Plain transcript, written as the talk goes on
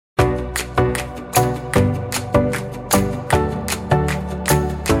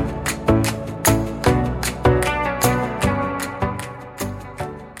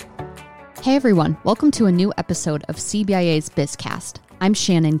Hey everyone, welcome to a new episode of CBIA's BizCast. I'm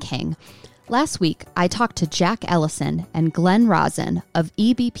Shannon King. Last week, I talked to Jack Ellison and Glenn Rosen of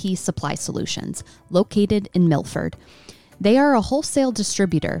EBP Supply Solutions, located in Milford. They are a wholesale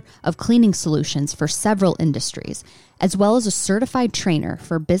distributor of cleaning solutions for several industries, as well as a certified trainer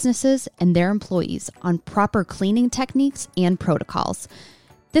for businesses and their employees on proper cleaning techniques and protocols.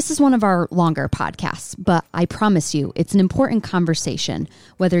 This is one of our longer podcasts, but I promise you it's an important conversation,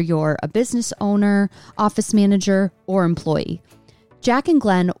 whether you're a business owner, office manager, or employee. Jack and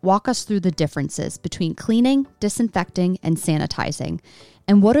Glenn walk us through the differences between cleaning, disinfecting, and sanitizing,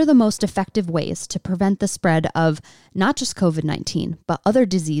 and what are the most effective ways to prevent the spread of not just COVID-19, but other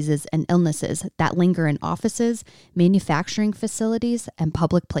diseases and illnesses that linger in offices, manufacturing facilities, and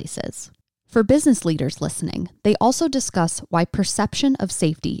public places. For business leaders listening, they also discuss why perception of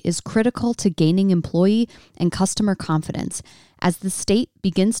safety is critical to gaining employee and customer confidence as the state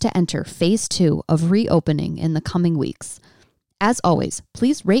begins to enter phase 2 of reopening in the coming weeks. As always,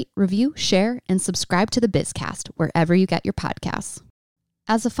 please rate, review, share, and subscribe to the BizCast wherever you get your podcasts.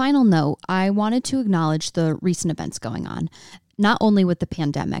 As a final note, I wanted to acknowledge the recent events going on, not only with the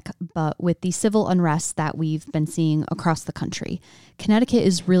pandemic, but with the civil unrest that we've been seeing across the country. Connecticut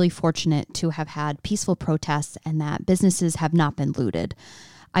is really fortunate to have had peaceful protests and that businesses have not been looted.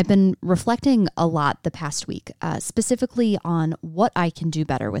 I've been reflecting a lot the past week, specifically on what I can do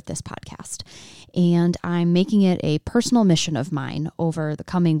better with this podcast. And I'm making it a personal mission of mine over the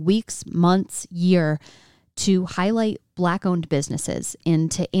coming weeks, months, year to highlight Black-owned businesses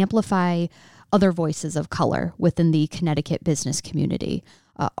and to amplify other voices of color within the Connecticut business community.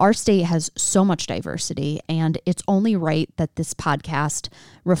 Our state has so much diversity, and it's only right that this podcast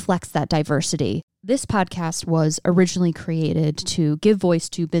reflects that diversity. This podcast was originally created to give voice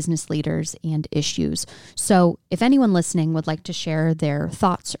to business leaders and issues. So if anyone listening would like to share their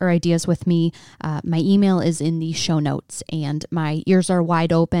thoughts or ideas with me, my email is in the show notes, and my ears are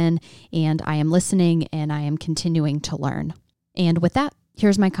wide open, and I am listening, and I am continuing to learn. And with that,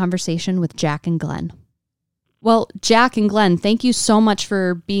 here's my conversation with Jack and Glenn. Well, Jack and Glenn, thank you so much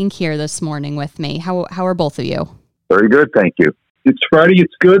for being here this morning with me. How are both of you? Very good, thank you. It's Friday,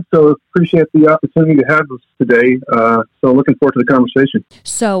 it's good, so appreciate the opportunity to have us today. So looking forward to the conversation.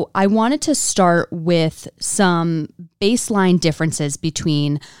 So I wanted to start with some baseline differences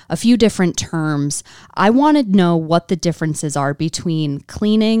between a few different terms. I wanted to know what the differences are between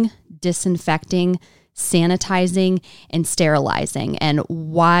cleaning, disinfecting, sanitizing, and sterilizing, and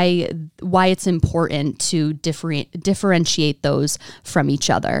why it's important to differentiate those from each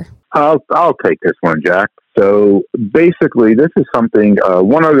other. I'll take this one, Jack. So basically, this is something,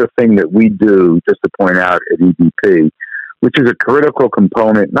 one other thing that we do, just to point out at EBP, which is a critical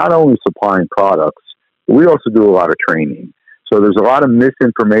component, not only supplying products, but we also do a lot of training. So there's a lot of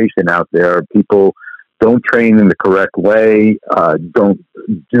misinformation out there. People don't train in the correct way, don't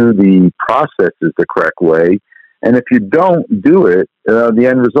do the processes the correct way. And if you don't do it, the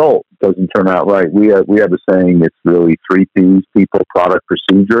end result doesn't turn out right. We have a saying, it's really 3 P's, people, product,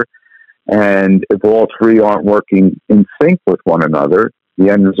 procedure. And if all 3 aren't working in sync with one another,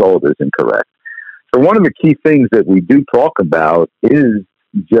 the end result is incorrect. So one of the key things that we do talk about is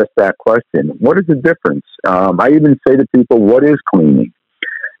just that question. What is the difference? I even say to people, what is cleaning?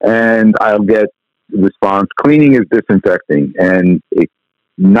 And I'll get the response, cleaning is disinfecting, and it's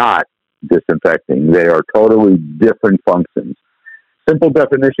not disinfecting. They are totally different functions. Simple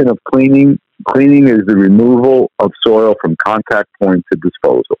definition of cleaning is the removal of soil from contact point to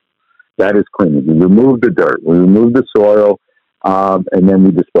disposal. That is cleaning. We remove the dirt, we remove the soil, and then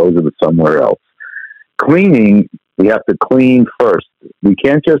we dispose of it somewhere else. Cleaning, we have to clean first. We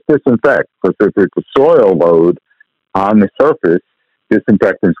can't just disinfect, because if it's a soil load on the surface,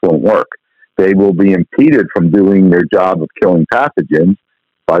 disinfectants won't work. They will be impeded from doing their job of killing pathogens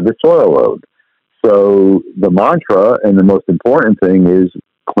by the soil load. So the mantra and the most important thing is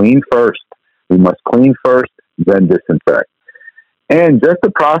clean first. We must clean first, then disinfect. And just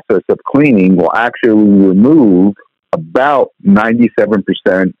the process of cleaning will actually remove about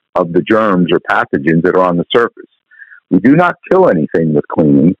 97% of the germs or pathogens that are on the surface. We do not kill anything with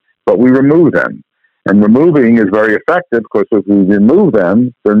cleaning, but we remove them. And removing is very effective because if we remove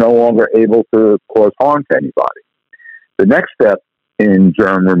them, they're no longer able to cause harm to anybody. The next step in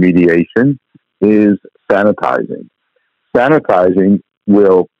germ remediation is sanitizing. Sanitizing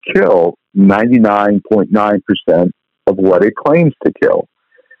will kill 99.9% of what it claims to kill.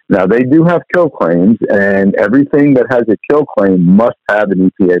 Now, they do have kill claims, and everything that has a kill claim must have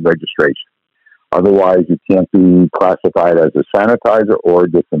an EPA registration. Otherwise, you can't be classified as a sanitizer or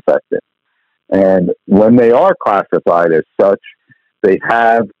a disinfectant. And when they are classified as such, they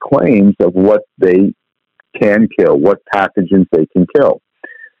have claims of what they can kill, what pathogens they can kill.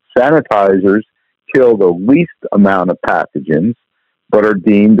 Sanitizers kill the least amount of pathogens, but are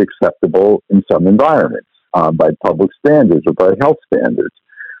deemed acceptable in some environments by public standards or by health standards.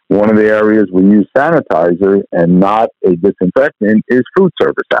 One of the areas we use sanitizer and not a disinfectant is food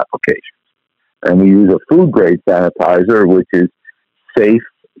service applications. And we use a food-grade sanitizer, which is safe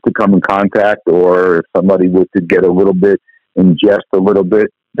to come in contact, or if somebody was to get a little bit, ingest a little bit,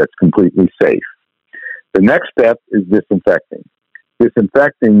 that's completely safe. The next step is disinfecting.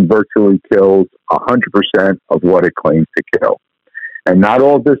 Disinfecting virtually kills 100% of what it claims to kill. And not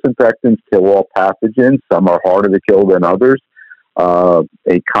all disinfectants kill all pathogens. Some are harder to kill than others.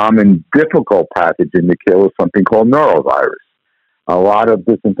 A common difficult pathogen to kill is something called norovirus. A lot of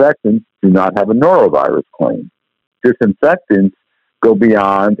disinfectants do not have a norovirus claim. Disinfectants go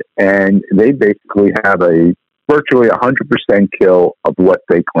beyond, and they basically have a virtually 100% kill of what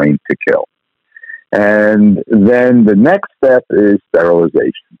they claim to kill. And then the next step is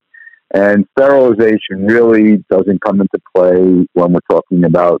sterilization. And sterilization really doesn't come into play when we're talking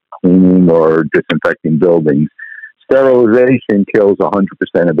about cleaning or disinfecting buildings. Sterilization kills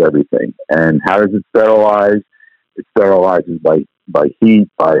 100% of everything. And how does it sterilize? It sterilizes by heat,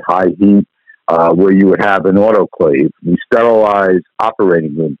 by high heat, where you would have an autoclave. We sterilize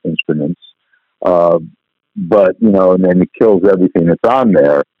operating room instruments, but, and then it kills everything that's on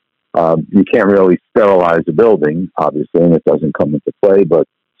there. You can't really sterilize a building, obviously, and it doesn't come into play, but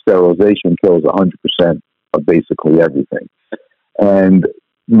sterilization kills 100% of basically everything. And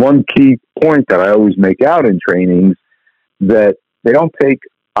one key point that I always make out in trainings, that they don't take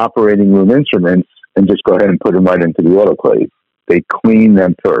operating room instruments and just go ahead and put them right into the autoclave. They clean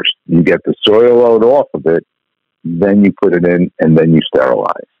them first. You get the soil load off of it, then you put it in, and then you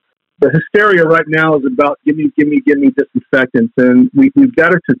sterilize. The hysteria right now is about give me disinfectants, and we've got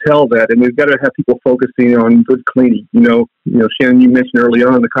to tell that, and we've got to have people focusing on good cleaning. Shannon, you mentioned early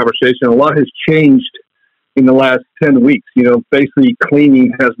on in the conversation, a lot has changed in the last 10 weeks. Basically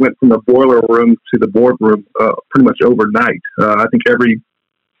cleaning has went from the boiler room to the boardroom pretty much overnight. I think every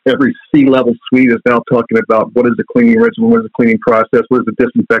C-level suite is now talking about what is the cleaning regimen, what is the cleaning process, what is the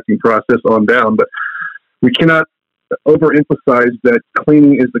disinfecting process on down. But we cannot overemphasize that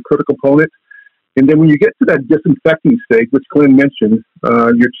cleaning is the critical component. And then when you get to that disinfecting stage, which Glenn mentioned,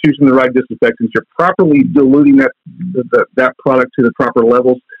 you're choosing the right disinfectants, you're properly diluting that product to the proper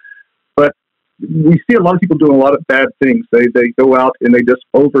levels. But we see a lot of people doing a lot of bad things. They go out and they just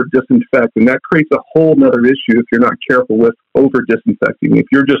over disinfect, and that creates a whole nother issue if you're not careful with over disinfecting. If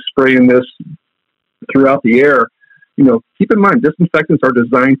you're just spraying this throughout the air, keep in mind, disinfectants are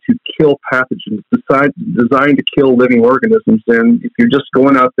designed to kill pathogens, designed to kill living organisms. And if you're just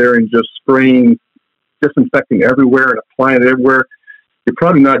going out there and just spraying disinfecting everywhere and applying it everywhere, you're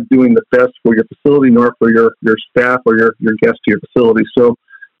probably not doing the best for your facility nor for your staff or your guests to your facility. So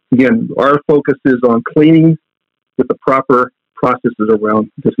again, our focus is on cleaning with the proper processes around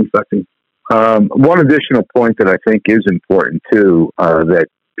disinfecting. One additional point that I think is important too, that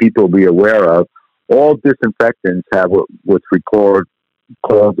people be aware of, all disinfectants have what's called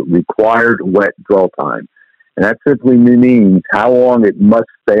required wet dwell time. And that simply means how long it must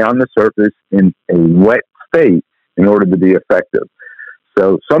stay on the surface in a wet state in order to be effective.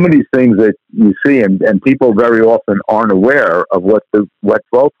 So some of these things that you see, and people very often aren't aware of what the wet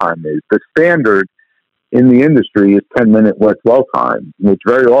dwell time is. The standard in the industry is 10-minute wet dwell time, which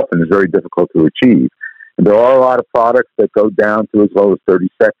very often is very difficult to achieve. And there are a lot of products that go down to as low as 30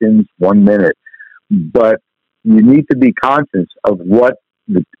 seconds, 1 minute. But you need to be conscious of what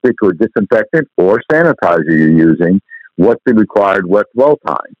the particular disinfectant or sanitizer you're using, what the required wet dwell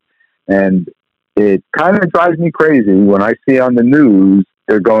time. And it kind of drives me crazy when I see on the news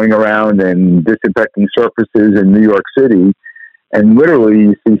they're going around and disinfecting surfaces in New York City, and literally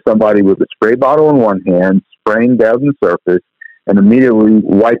you see somebody with a spray bottle in one hand, spraying down the surface, and immediately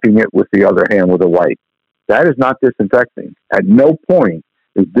wiping it with the other hand with a wipe. That is not disinfecting. At no point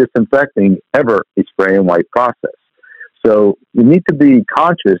is disinfecting ever a spray and wipe process. So you need to be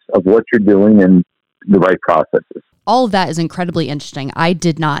conscious of what you're doing and the right processes. All of that is incredibly interesting. I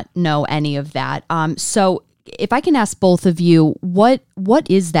did not know any of that. So if I can ask both of you, what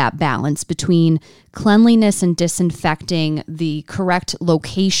is that balance between cleanliness and disinfecting the correct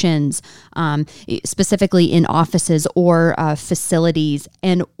locations, specifically in offices or facilities?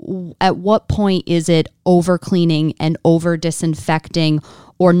 And at what point is it over cleaning and over disinfecting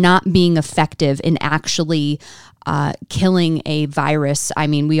or not being effective in actually killing a virus. I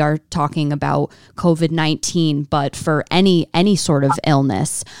mean, we are talking about COVID-19, but for any sort of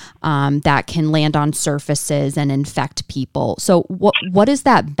illness that can land on surfaces and infect people. So what is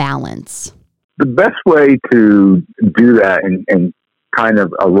that balance? The best way to do that and kind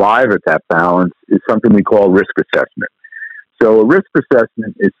of arrive at that balance is something we call risk assessment. So a risk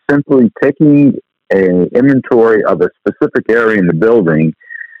assessment is simply taking an inventory of a specific area in the building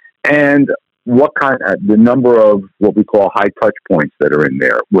and the number of what we call high touch points that are in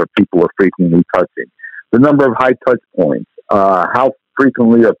there, where people are frequently touching, the number of high touch points, how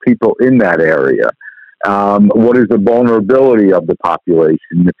frequently are people in that area, what is the vulnerability of the population.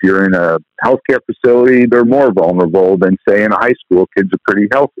 If you're in a healthcare facility, they're more vulnerable than, say, in a high school. Kids are pretty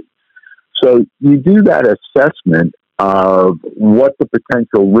healthy. So you do that assessment of what the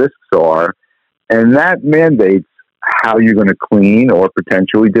potential risks are, and that mandates how you're going to clean or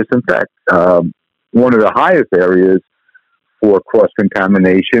potentially disinfect. One of the highest areas for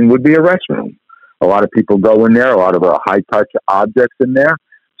cross-contamination would be a restroom. A lot of people go in there, a lot of high-touch objects in there,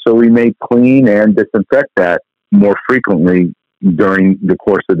 so we may clean and disinfect that more frequently during the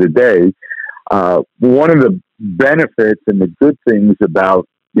course of the day. One of the benefits and the good things about,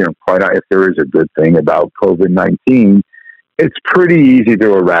 if there is a good thing about COVID-19, it's pretty easy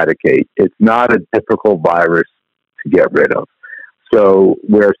to eradicate. It's not a difficult virus to get rid of. So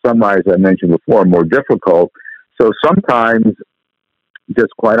where some, as I mentioned before, are more difficult. So sometimes, just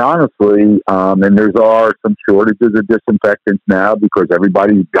quite honestly, and are some shortages of disinfectants now because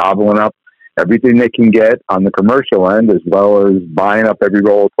everybody's gobbling up everything they can get on the commercial end, as well as buying up every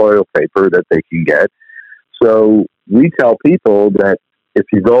roll of toilet paper that they can get. So we tell people that if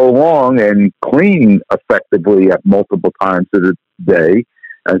you go along and clean effectively at multiple times of the day,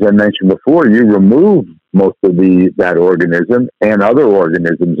 as I mentioned before, you remove most of that organism and other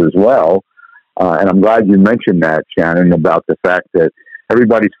organisms as well. And I'm glad you mentioned that, Shannon, about the fact that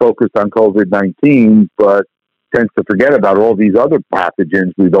everybody's focused on COVID-19, but tends to forget about all these other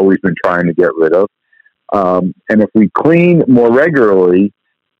pathogens we've always been trying to get rid of. And if we clean more regularly,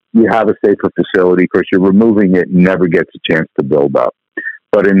 you have a safer facility because you're removing it and never gets a chance to build up.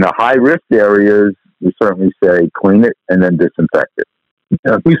 But in the high-risk areas, we certainly say clean it and then disinfect it.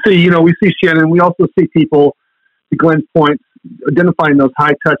 Yeah, we see Shannon, we also see people, to Glenn's point, identifying those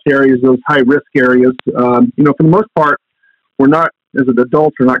high-touch areas, those high-risk areas. For the most part, we're not, as an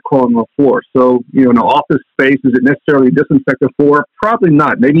adult, we're not crawling on the floor. So, in an office space, is it necessarily disinfect the floor? Probably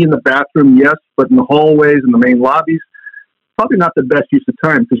not. Maybe in the bathroom, yes, but in the hallways and the main lobbies, probably not the best use of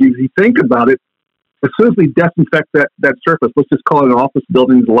time. Because if you think about it, as soon as we disinfect that surface, let's just call it an office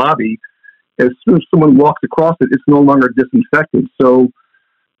building's lobby, as soon as someone walks across it, it's no longer disinfected. So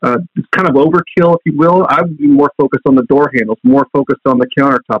it's kind of overkill, if you will. I would be more focused on the door handles, more focused on the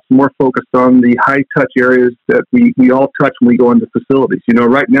countertops, more focused on the high-touch areas that we all touch when we go into facilities.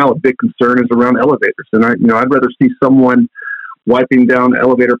 Right now a big concern is around elevators. And I'd rather see someone wiping down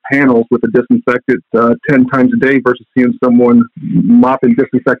elevator panels with a disinfectant 10 times a day versus seeing someone mopping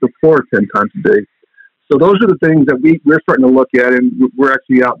disinfect the floor 10 times a day. So those are the things that we're starting to look at, and we're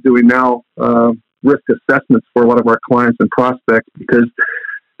actually out doing now risk assessments for a lot of our clients and prospects, because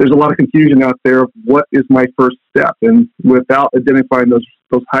there's a lot of confusion out there of what is my first step. And without identifying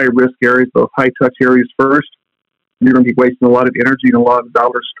those high-risk areas, those high-touch areas first, you're going to be wasting a lot of energy and a lot of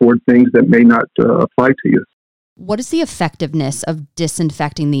dollars toward things that may not apply to you. What is the effectiveness of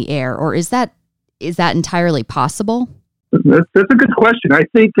disinfecting the air, or is that entirely possible? That's a good question. I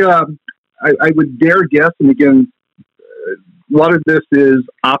think I would dare guess, and again, a lot of this is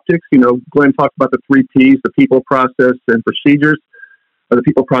optics. Glenn talked about the 3 Ps, the people, process, and procedures, or the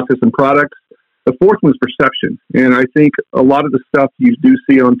people, process, and products. The fourth one is perception. And I think a lot of the stuff you do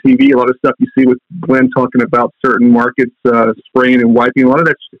see on TV, a lot of stuff you see with Glenn talking about certain markets, spraying and wiping, a lot of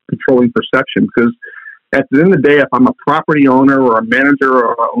that's controlling perception. Because at the end of the day, if I'm a property owner or a manager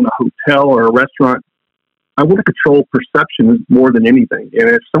or I own a hotel or a restaurant, I want to control perception more than anything. And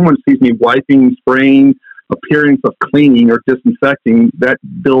if someone sees me wiping, spraying, appearance of cleaning or disinfecting, that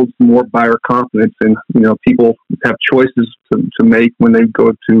builds more buyer confidence, and people have choices to make when they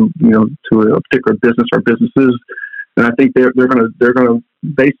go to a particular business or businesses, and I think they're going to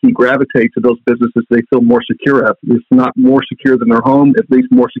basically gravitate to those businesses they feel more secure at. It's not more secure than their home, at least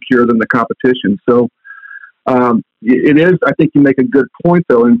more secure than the competition. So it is. I think you make a good point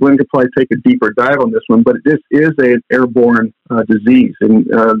though, and Glenn could probably take a deeper dive on this one. But this is an airborne disease, and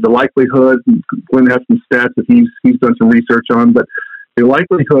the likelihood. Glenn has some stats that he's done some research on, but the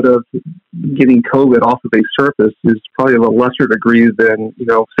likelihood of getting COVID off of a surface is probably of a lesser degree than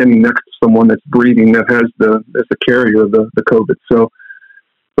standing next to someone that's breathing that has the carrier of the COVID. So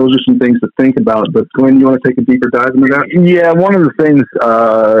those are some things to think about. But Glenn, you want to take a deeper dive into that? Yeah, one of the things,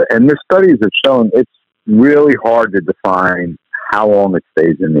 and the studies have shown, it's really hard to define how long it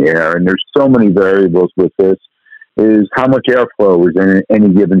stays in the air. And there's so many variables with this, is how much airflow is in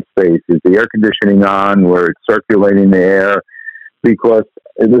any given space. Is the air conditioning on where it's circulating the air? Because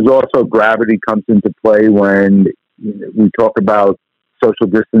there's also gravity comes into play when we talk about social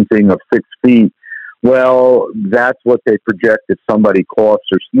distancing of 6 feet. Well, that's what they project if somebody coughs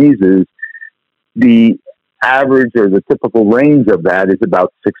or sneezes. The average or the typical range of that is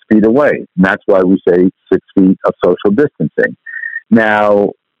about 6 feet away. And that's why we say 6 feet of social distancing.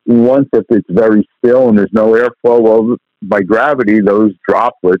 Now, once if it's very still and there's no airflow, well, by gravity, those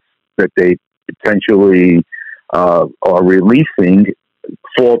droplets that they potentially are releasing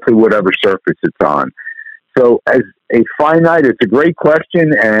fall to whatever surface it's on. So as a finite, it's a great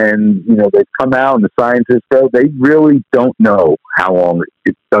question, and they've come out and the scientists go, they really don't know how long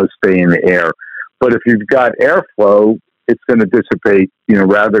it does stay in the air. But if you've got airflow, it's going to dissipate,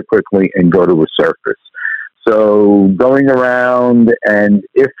 rather quickly and go to a surface. So going around, and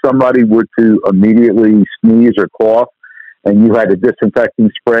if somebody were to immediately sneeze or cough, and you had a disinfecting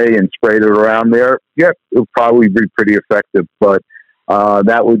spray and sprayed it around there, it would probably be pretty effective. But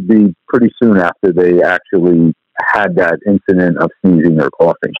that would be pretty soon after they actually had that incident of sneezing or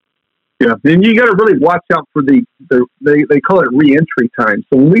coughing. Yeah, and you got to really watch out for they call it re-entry time.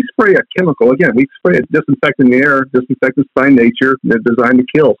 So when we spray a chemical, again, we spray a disinfectant in the air. Disinfectants by nature, they're designed to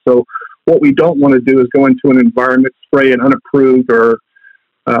kill. So what we don't want to do is go into an environment, spray an unapproved or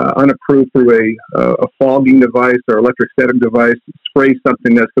unapproved through a fogging device or electrostatic device, spray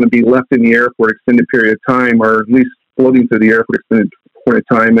something that's going to be left in the air for an extended period of time, or at least floating through the air for an extended point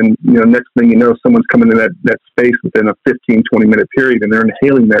of time. And, next thing you know, someone's coming in that space within a 15, 20-minute period, and they're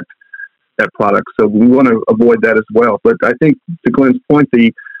inhaling that product. So we want to avoid that as well. But I think, to Glenn's point,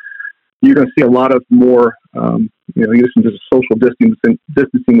 you're going to see a lot of more, using just social distancing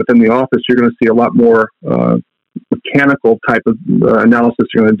within the office, you're going to see a lot more mechanical type of analysis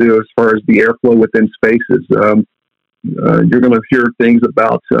you're going to do as far as the airflow within spaces. You're going to hear things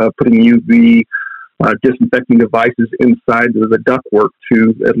about putting UV disinfecting devices inside the ductwork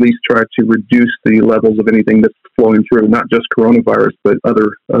to at least try to reduce the levels of anything that's flowing through, not just coronavirus, but other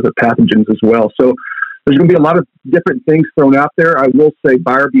pathogens as well. So there's going to be a lot of different things thrown out there. I will say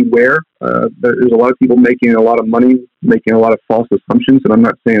buyer beware. There's a lot of people making a lot of money, making a lot of false assumptions, and I'm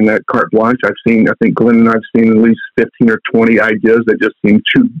not saying that carte blanche. I think Glenn and I have seen at least 15 or 20 ideas that just seem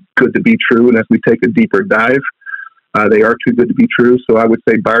too good to be true, and as we take a deeper dive, they are too good to be true. So I would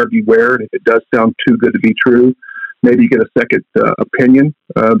say buyer beware, and if it does sound too good to be true, maybe get a second opinion,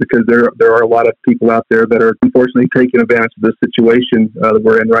 because there are a lot of people out there that are unfortunately taking advantage of this situation that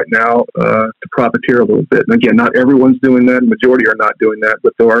we're in right now to profiteer a little bit. And again, not everyone's doing that. The majority are not doing that,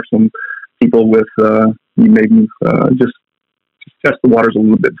 but there are some people with maybe just test the waters a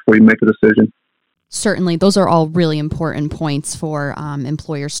little bit before you make a decision. Certainly, those are all really important points for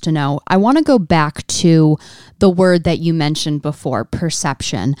employers to know. I want to go back to the word that you mentioned before,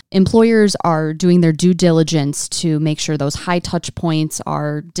 perception. Employers are doing their due diligence to make sure those high touch points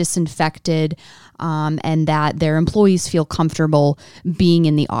are disinfected and that their employees feel comfortable being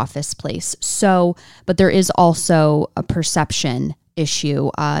in the office place. So, but there is also a perception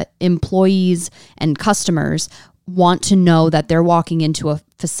issue. Employees and customers want to know that they're walking into a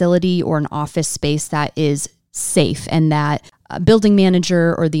facility or an office space that is safe, and that a building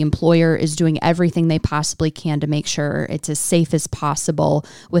manager or the employer is doing everything they possibly can to make sure it's as safe as possible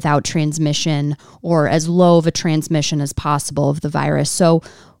without transmission, or as low of a transmission as possible of the virus. So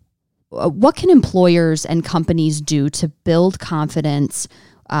what can employers and companies do to build confidence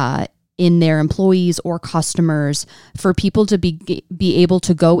in their employees or customers for people to be able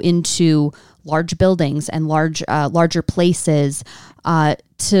to go into large buildings and larger places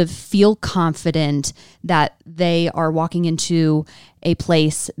to feel confident that they are walking into a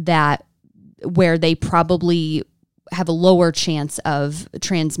place where they probably have a lower chance of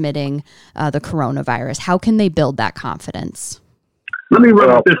transmitting the coronavirus? How can they build that confidence? Let me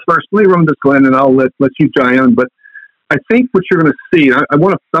run with this first. Let me run with this, Glenn, and I'll let you chime in. But I think what you're going to see, I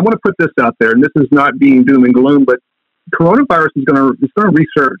want to put this out there, and this is not being doom and gloom, but coronavirus is going to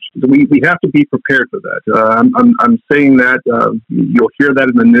resurge. We have to be prepared for that. I'm saying that you'll hear that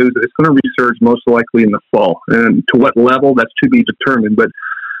in the news. It's going to resurge most likely in the fall, and to what level, that's to be determined. But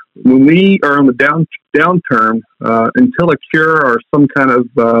when we are on the downturn, until a cure or some kind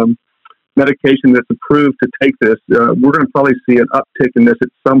of medication that's approved to take this, we're going to probably see an uptick in this at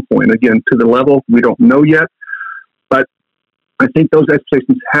some point. Again, to the level we don't know yet. But I think those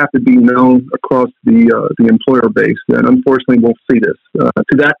expectations have to be known across the employer base, and unfortunately, we'll see this.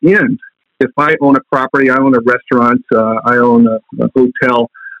 To that end, if I own a property, I own a restaurant, I own a hotel,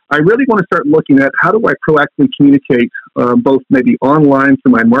 I really want to start looking at how do I proactively communicate both maybe online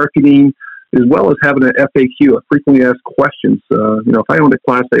through my marketing, as well as having an FAQ, a frequently asked questions. If I owned a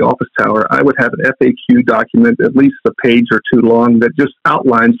Class A office tower, I would have an FAQ document, at least a page or two long, that just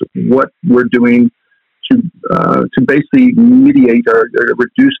outlines what we're doing to basically mediate or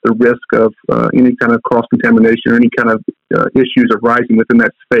reduce the risk of any kind of cross-contamination or any kind of issues arising within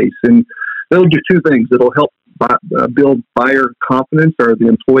that space. And it'll do two things. It'll help build buyer confidence or the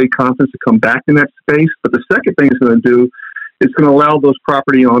employee confidence to come back in that space. But the second thing it's going to do, it's going to allow those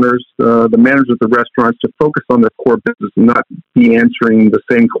property owners, the managers of the restaurants, to focus on their core business and not be answering the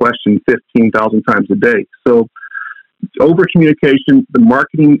same question 15,000 times a day. So over communication, the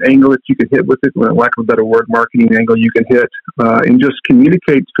marketing angle that you can hit with it, for lack of a better word, marketing angle you can hit, and just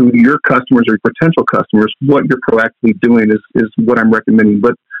communicate to your customers or potential customers what you're proactively doing is what I'm recommending.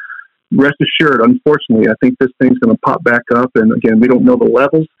 But rest assured, unfortunately, I think this thing's going to pop back up. And again, we don't know the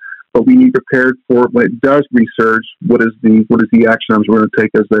levels, but we need prepared for when it does resurge. What is the action items we're going to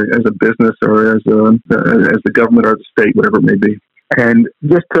take as a business or as the government or the state, whatever it may be. And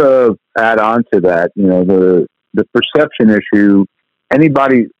just to add on to that, the perception issue,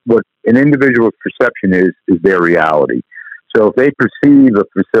 what an individual's perception is their reality. So if they perceive a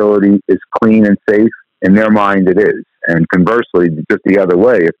facility is clean and safe, in their mind it is. And conversely, just the other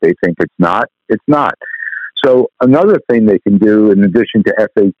way, if they think it's not, it's not. So another thing they can do, in addition to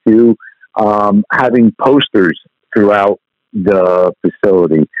FAQ, having posters throughout the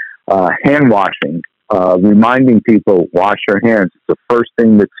facility, hand washing, reminding people, wash your hands. It's the first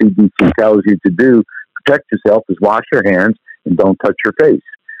thing that CDC tells you to do. Protect yourself is wash your hands and don't touch your face.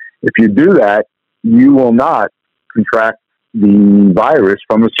 If you do that, you will not contract the virus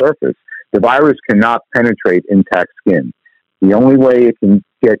from a surface. The virus cannot penetrate intact skin. The only way it can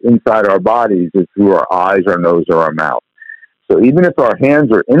get inside our bodies is through our eyes, our nose, or our mouth. So even if our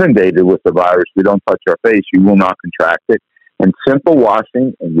hands are inundated with the virus, we don't touch our face, you will not contract it. And simple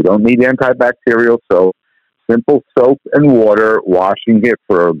washing, and you don't need antibacterial soap, simple soap and water, washing it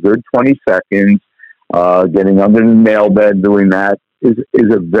for a good 20 seconds, getting under the nail bed, doing that is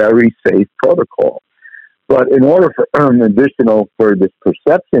a very safe protocol. But in order for for this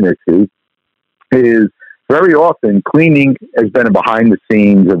perception issue, is very often cleaning has been a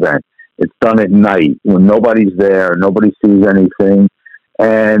behind-the-scenes event. It's done at night when nobody's there, nobody sees anything.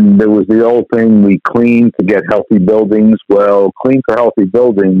 And there was the old thing, we clean to get healthy buildings. Well, clean for healthy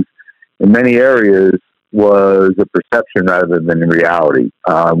buildings in many areas was a perception rather than a reality.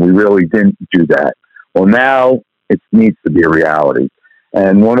 We really didn't do that. Well, now it needs to be a reality.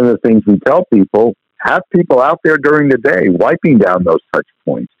 And one of the things we tell people, have people out there during the day wiping down those touch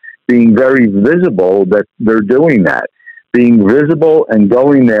points, being very visible that they're doing that, being visible and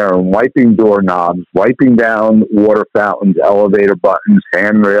going there and wiping doorknobs, wiping down water fountains, elevator buttons,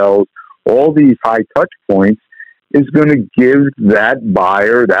 handrails, all these high touch points is going to give that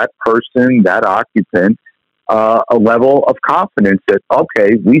buyer, that person, that occupant a level of confidence that,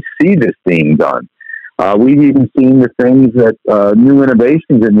 okay, we see this being done. We've even seen the things that new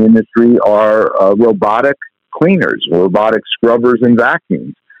innovations in the industry are robotic cleaners, robotic scrubbers and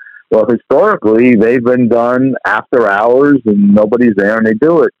vacuums. Well, historically, they've been done after hours and nobody's there and they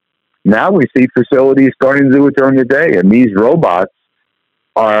do it. Now we see facilities starting to do it during the day, and these robots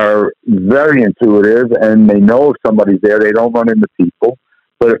are very intuitive and they know if somebody's there, they don't run into people.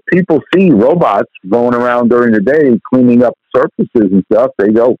 But if people see robots going around during the day cleaning up surfaces and stuff, they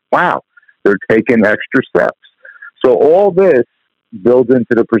go, wow, they're taking extra steps. So all this builds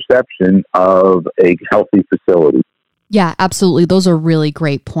into the perception of a healthy facility. Yeah, absolutely. Those are really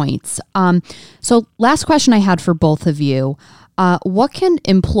great points. So last question I had for both of you. What can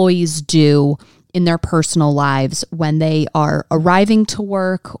employees do in their personal lives when they are arriving to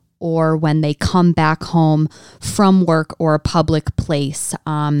work or when they come back home from work or a public place?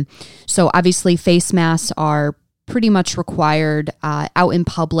 So obviously face masks are pretty much required out in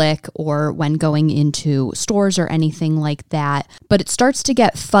public or when going into stores or anything like that. But it starts to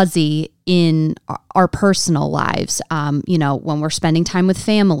get fuzzy in our personal lives. When we're spending time with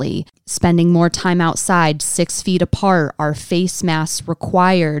family, spending more time outside, 6 feet apart, our face masks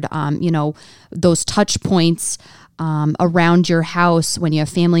required, those touch points around your house when you have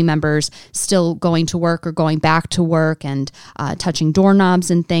family members still going to work or going back to work and touching doorknobs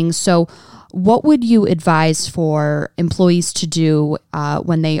and things. So what would you advise for employees to do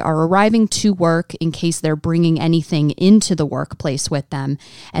when they are arriving to work in case they're bringing anything into the workplace with them?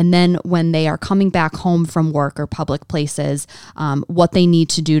 And then when they are coming back home from work or public places, what they need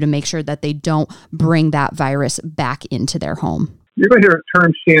to do to make sure that they don't bring that virus back into their home? You're going to hear a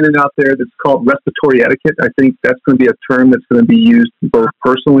term, Shannon, out there that's called respiratory etiquette. I think that's going to be a term that's going to be used both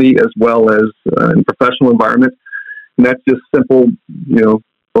personally as well as in professional environments. And that's just simple,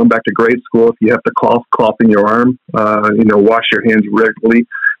 going back to grade school. If you have to cough in your arm, wash your hands regularly.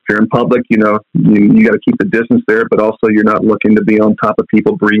 If you're in public, you got to keep the distance there, but also you're not looking to be on top of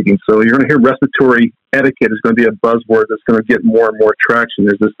people breathing. So you're going to hear respiratory etiquette is going to be a buzzword that's going to get more and more traction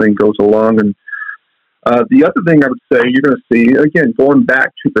as this thing goes along. And the other thing I would say you're going to see, again, going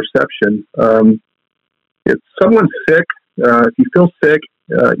back to perception, if someone's sick, if you feel sick,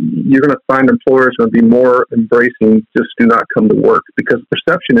 you're going to find employers going to be more embracing just do not come to work, because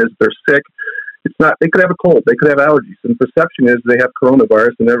perception is they're sick. It's not, they could have a cold, they could have allergies, and perception is they have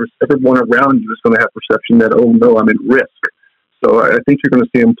coronavirus, and everyone around you is going to have perception that, oh no, I'm at risk. So I think you're going to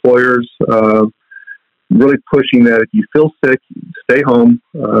see employers really pushing that if you feel sick, stay home.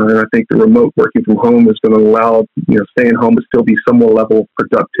 And I think the remote working from home is going to allow, staying home to still be some more level of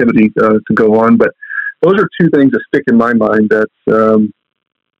productivity to go on. But those are two things that stick in my mind that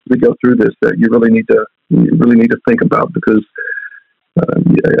we go through this that you really need to think about, because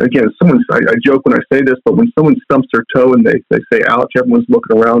again, I joke when I say this, but when someone stumps their toe and they say ouch, everyone's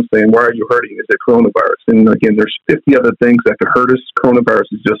looking around saying, why are you hurting? Is it coronavirus? And again, there's 50 other things that could hurt us.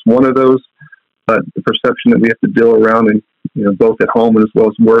 Coronavirus is just one of those. But the perception that we have to deal around, and both at home and as well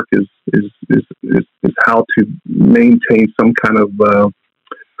as work, is how to maintain some kind of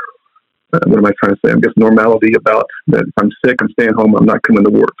what am I trying to say? I guess normality about that. If I'm sick, I'm staying home. I'm not coming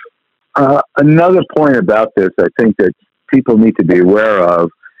to work. Another point about this, I think that people need to be aware of: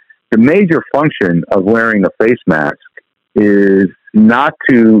 the major function of wearing a face mask is not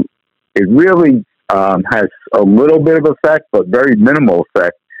to. It really has a little bit of effect, but very minimal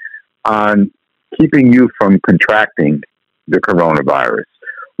effect on keeping you from contracting the coronavirus.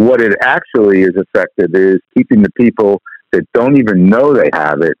 What it actually is effective is keeping the people that don't even know they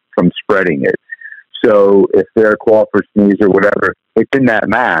have it from spreading it. So if they're cough or sneeze or whatever, it's in that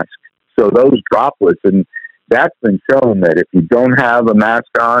mask. So those droplets, and that's been shown that if you don't have a mask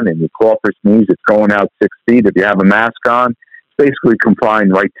on and you cough or sneeze, it's going out 6 feet. If you have a mask on, it's basically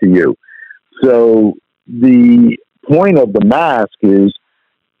confined right to you. So the point of the mask is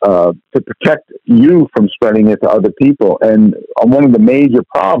to protect you from spreading it to other people. And one of the major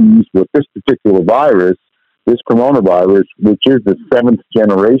problems with this particular virus, this coronavirus, which is the 7th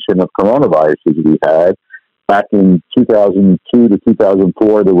generation of coronaviruses we had, back in 2002 to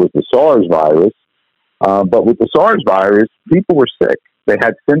 2004, there was the SARS virus. But with the SARS virus, people were sick. They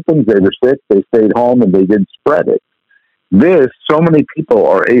had symptoms, they were sick, they stayed home, and they didn't spread it. So many people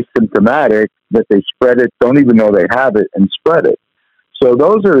are asymptomatic that they spread it, don't even know they have it, and spread it. So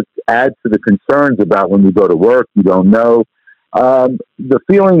those add to the concerns about when you go to work, you don't know. The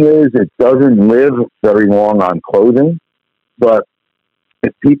feeling is it doesn't live very long on clothing, but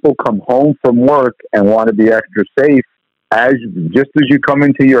if people come home from work and want to be extra safe, just as you come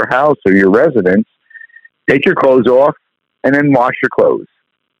into your house or your residence, take your clothes off and then wash your clothes.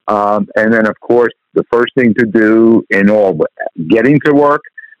 And then, of course, the first thing to do in all getting to work,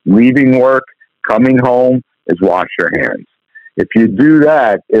 leaving work, coming home is wash your hands. If you do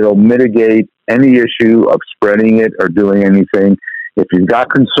that, it'll mitigate any issue of spreading it or doing anything. If you've got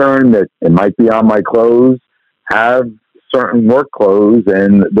concern that it might be on my clothes, have certain work clothes,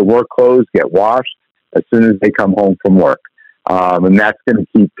 and the work clothes get washed as soon as they come home from work. And that's going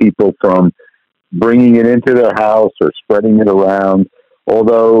to keep people from bringing it into their house or spreading it around.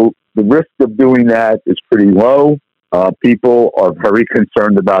 Although the risk of doing that is pretty low, people are very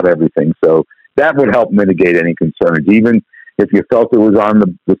concerned about everything. So that would help mitigate any concerns. Even if you felt it was on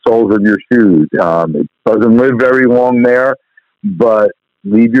the soles of your shoes, it doesn't live very long there, but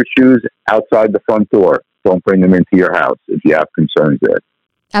leave your shoes outside the front door. Don't bring them into your house if you have concerns there.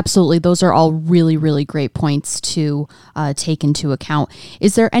 Absolutely. Those are all really, really great points to take into account.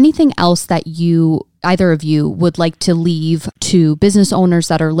 Is there anything else that either of you would like to leave to business owners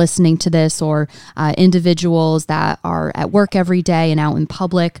that are listening to this, or individuals that are at work every day and out in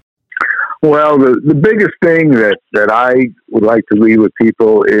public? Well, the biggest thing that I would like to leave with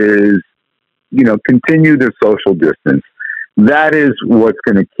people is, continue the social distance. That is what's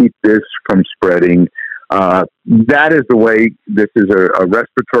going to keep this from spreading. That is the way. This is a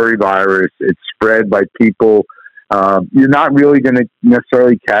respiratory virus. It's spread by people You're not really going to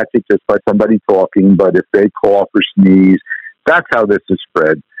necessarily catch it just by somebody talking, but if they cough or sneeze, that's how this is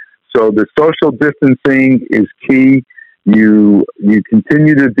spread. So the social distancing is key. You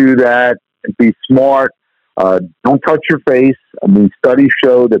continue to do that and be smart. Don't touch your face. I mean, studies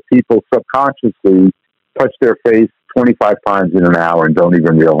show that people subconsciously touch their face 25 times in an hour and don't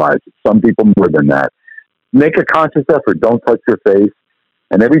even realize it. Some people more than that. Make a conscious effort. Don't touch your face.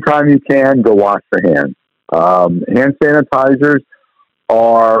 And every time you can, go wash your hands. Hand sanitizers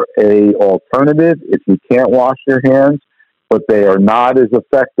are a alternative if you can't wash your hands, but they are not as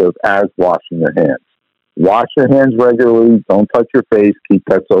effective as washing your hands. Wash your hands regularly. Don't touch your face. Keep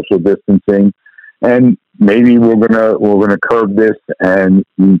that social distancing, and maybe we're gonna curb this, and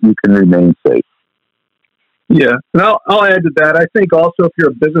you can remain safe. Yeah, and I'll add to that. I think also if you're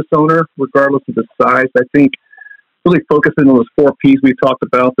a business owner, regardless of the size, I think really focusing on those 4 P's we talked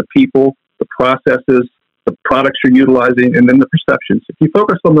about: the people, the processes, the products you're utilizing, and then the perceptions. If you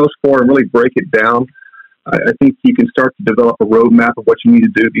focus on those 4 and really break it down, I think you can start to develop a roadmap of what you need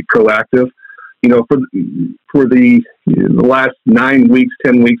to do to be proactive. You know, for the last 9 weeks,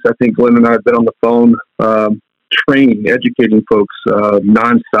 10 weeks, I think Glenn and I have been on the phone training, educating folks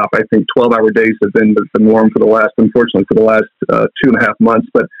nonstop. I think 12-hour days have been the norm unfortunately, for the last 2.5 months.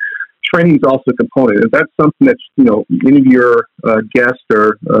 But training is also a component. If that's something that, you know, any of your guests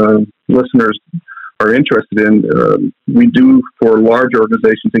or listeners are interested in, we do for large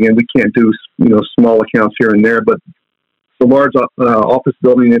organizations. Again, we can't do, you know, small accounts here and there, but the large office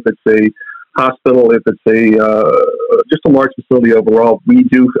building, if it's a hospital, if it's just a large facility overall, we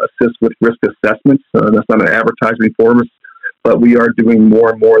do assist with risk assessments. That's not an advertisement for us, but we are doing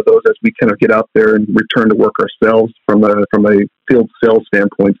more and more of those as we kind of get out there and return to work ourselves from a field sales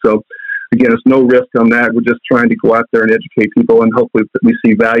standpoint. So again, there's no risk on that. We're just trying to go out there and educate people, and hopefully we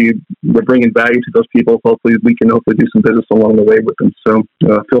see value. We're bringing value to those people. Hopefully we can do some business along the way with them. So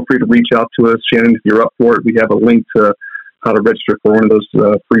feel free to reach out to us, Shannon, if you're up for it. We have a link to how to register for one of those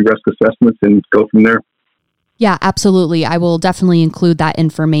free risk assessments and go from there. Yeah, absolutely. I will definitely include that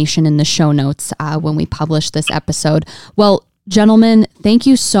information in the show notes when we publish this episode. Well, gentlemen, thank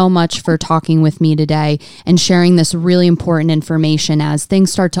you so much for talking with me today and sharing this really important information as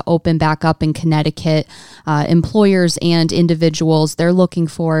things start to open back up in Connecticut. Employers and individuals, they're looking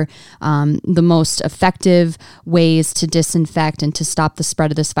for the most effective ways to disinfect and to stop the spread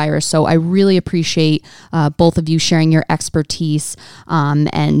of this virus. So I really appreciate both of you sharing your expertise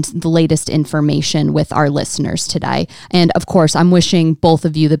and the latest information with our listeners today. And of course, I'm wishing both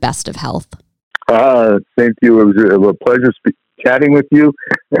of you the best of health. Thank you. It was a pleasure chatting with you.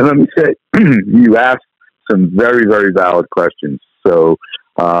 And let me say, you asked some very, very valid questions. So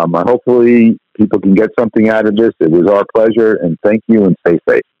hopefully people can get something out of this. It was our pleasure, and thank you, and stay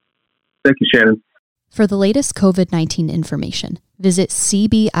safe. Thank you, Shannon. For the latest COVID-19 information, visit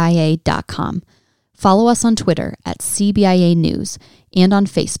cbia.com. Follow us on Twitter at CBIA News and on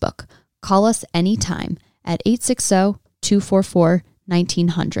Facebook. Call us anytime at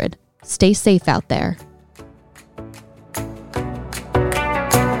 860-244-1900. Stay safe out there.